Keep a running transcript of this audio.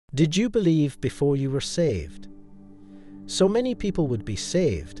Did you believe before you were saved? So many people would be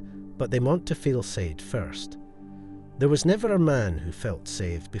saved, but they want to feel saved first. There was never a man who felt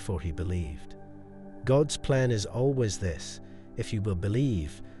saved before he believed. God's plan is always this: if you will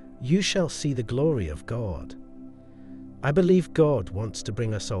believe, you shall see the glory of God. I believe God wants to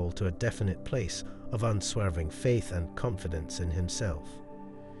bring us all to a definite place of unswerving faith and confidence in himself.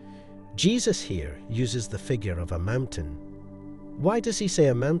 Jesus here uses the figure of a mountain. Why does he say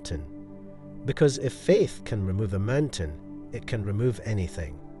a mountain? Because if faith can remove a mountain, it can remove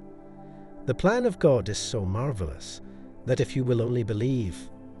anything. The plan of God is so marvelous that if you will only believe,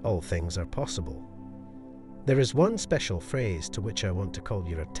 all things are possible. There is one special phrase to which I want to call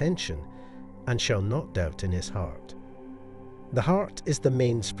your attention: and shall not doubt in his heart. The heart is the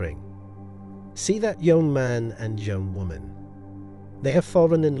mainspring. See that young man and young woman. They have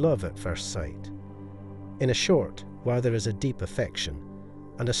fallen in love at first sight. In short, while there is a deep affection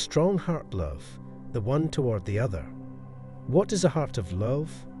and a strong heart love, the one toward the other. What is a heart of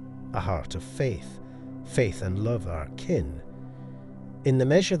love? A heart of faith. Faith and love are kin. In the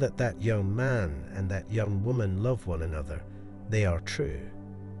measure that that young man and that young woman love one another, they are true.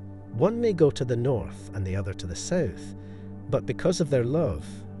 One may go to the north and the other to the south, but because of their love,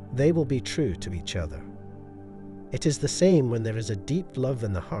 they will be true to each other. It is the same when there is a deep love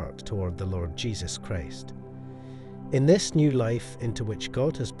in the heart toward the Lord Jesus Christ. In this new life into which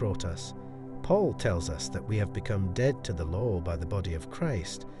God has brought us, Paul tells us that we have become dead to the law by the body of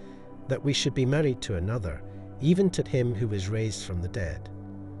Christ, that we should be married to another, even to him who is raised from the dead.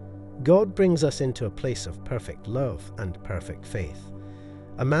 God brings us into a place of perfect love and perfect faith.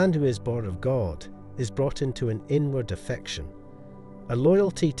 A man who is born of God is brought into an inward affection, a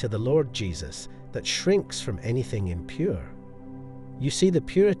loyalty to the Lord Jesus that shrinks from anything impure. You see the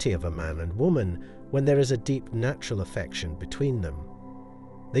purity of a man and woman when there is a deep natural affection between them.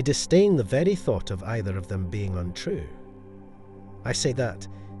 They disdain the very thought of either of them being untrue. I say that,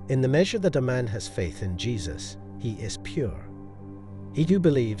 in the measure that a man has faith in Jesus, he is pure. He who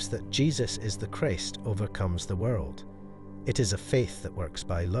believes that Jesus is the Christ overcomes the world. It is a faith that works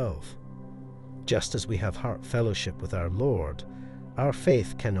by love. Just as we have heart fellowship with our Lord, our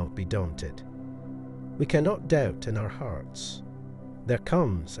faith cannot be daunted. We cannot doubt in our hearts. There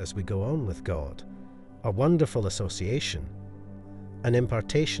comes, as we go on with God, a wonderful association, an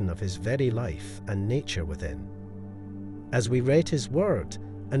impartation of his very life and nature within. As we read his word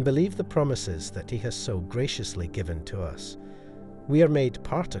and believe the promises that he has so graciously given to us, we are made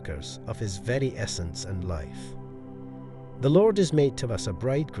partakers of his very essence and life. The Lord is made to us a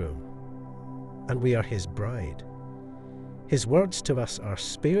bridegroom, and we are his bride. His words to us are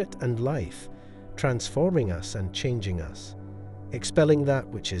spirit and life, transforming us and changing us, expelling that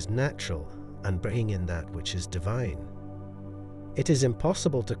which is natural and bringing in that which is divine. It is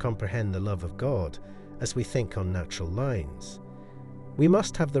impossible to comprehend the love of God as we think on natural lines. We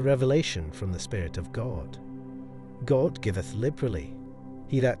must have the revelation from the Spirit of God. God giveth liberally.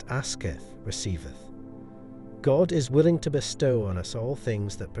 He that asketh receiveth. God is willing to bestow on us all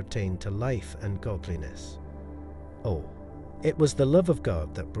things that pertain to life and godliness. Oh, it was the love of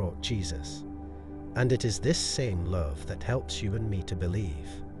God that brought Jesus, and it is this same love that helps you and me to believe.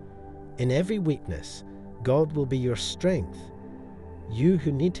 In every weakness, God will be your strength. You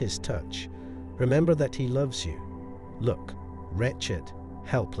who need his touch, remember that he loves you. Look, wretched,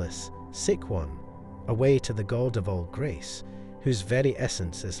 helpless, sick one, away to the God of all grace, whose very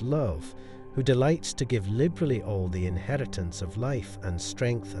essence is love, who delights to give liberally all the inheritance of life and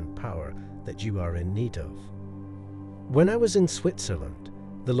strength and power that you are in need of. When I was in Switzerland,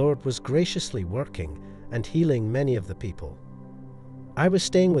 the Lord was graciously working and healing many of the people. I was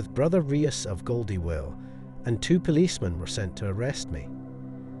staying with Brother Rius of Goldieville, and 2 policemen were sent to arrest me.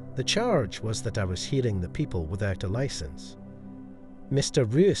 The charge was that I was healing the people without a license. Mr.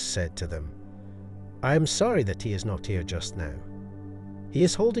 Rius said to them, "I am sorry that he is not here just now. He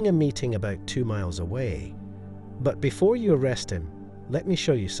is holding a meeting about 2 miles away, but before you arrest him, let me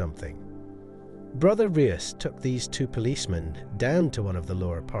show you something." Brother Rius took these 2 policemen down to one of the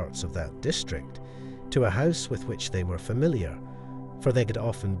lower parts of that district, to a house with which they were familiar, for they had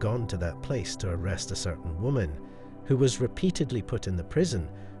often gone to that place to arrest a certain woman who was repeatedly put in the prison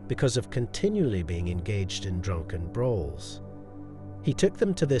because of continually being engaged in drunken brawls. He took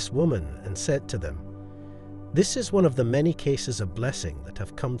them to this woman and said to them, "This is one of the many cases of blessing that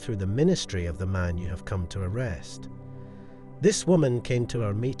have come through the ministry of the man you have come to arrest. This woman came to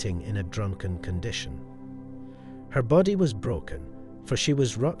our meeting in a drunken condition. Her body was broken, for she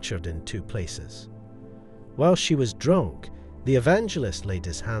was ruptured in 2 places. While she was drunk, the evangelist laid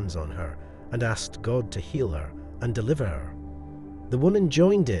his hands on her and asked God to heal her and deliver her. The woman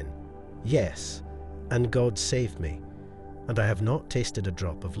joined in, "Yes, and God saved me, and I have not tasted a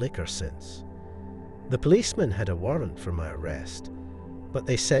drop of liquor since." The policeman had a warrant for my arrest, but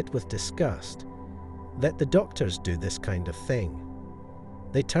they said with disgust, "Let the doctors do this kind of thing."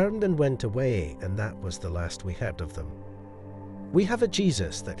 They turned and went away, and that was the last we heard of them. We have a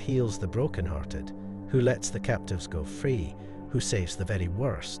Jesus that heals the brokenhearted, who lets the captives go free, who saves the very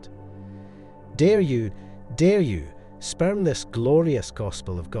worst. Dare you, spurn this glorious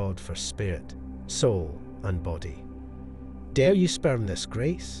gospel of God for spirit, soul, and body? Dare you spurn this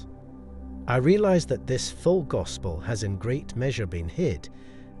grace? I realize that this full gospel has in great measure been hid,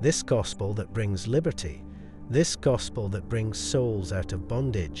 this gospel that brings liberty, this gospel that brings souls out of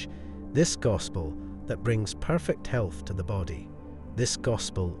bondage, this gospel that brings perfect health to the body, this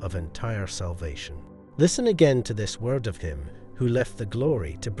gospel of entire salvation. Listen again to this word of him who left the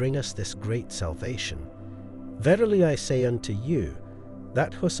glory to bring us this great salvation. Verily I say unto you,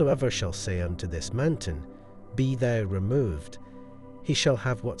 that whosoever shall say unto this mountain, Be thou removed, he shall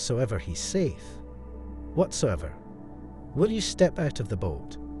have whatsoever he saith. Whatsoever. Will you step out of the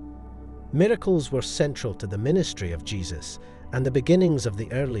boat? Miracles were central to the ministry of Jesus and the beginnings of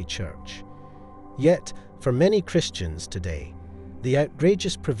the early church. Yet, for many Christians today, the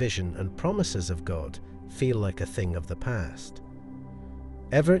outrageous provision and promises of God feel like a thing of the past.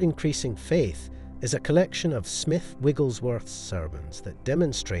 Ever-increasing faith is a collection of Smith Wigglesworth's sermons that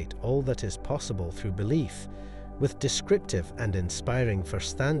demonstrate all that is possible through belief, with descriptive and inspiring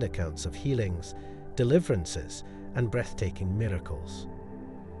first-hand accounts of healings, deliverances, and breathtaking miracles.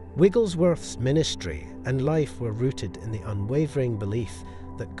 Wigglesworth's ministry and life were rooted in the unwavering belief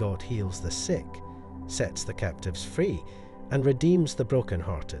that God heals the sick, sets the captives free, and redeems the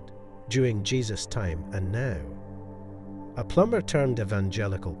brokenhearted during Jesus' time and now. A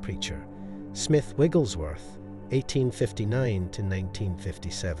plumber-turned-evangelical-preacher, Smith Wigglesworth, 1859 to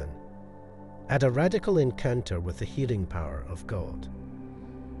 1957, had a radical encounter with the healing power of God.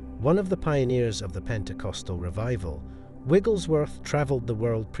 One of the pioneers of the Pentecostal revival, Wigglesworth traveled the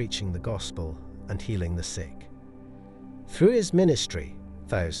world preaching the gospel and healing the sick. Through his ministry,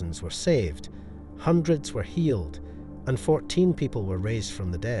 thousands were saved, hundreds were healed, and 14 people were raised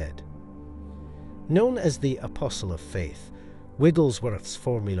from the dead. Known as the Apostle of Faith, Wigglesworth's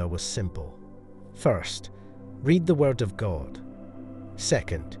formula was simple. First, read the Word of God.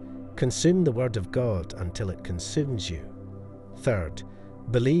 Second, consume the Word of God until it consumes you. Third,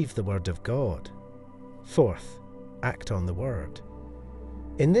 believe the Word of God. Fourth, act on the Word.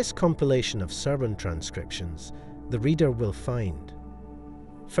 In this compilation of sermon transcriptions, the reader will find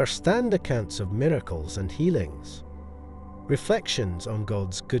first-hand accounts of miracles and healings, reflections on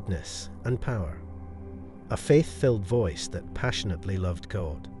God's goodness and power, a faith-filled voice that passionately loved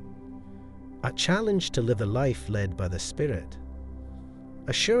God, a challenge to live a life led by the Spirit,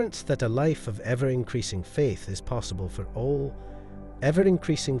 assurance that a life of ever-increasing faith is possible for all.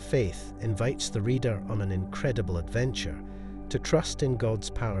 Ever-increasing faith invites the reader on an incredible adventure to trust in God's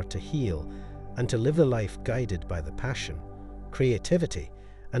power to heal and to live a life guided by the passion, creativity,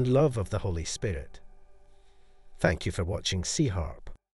 and love of the Holy Spirit. Thank you for watching Harp.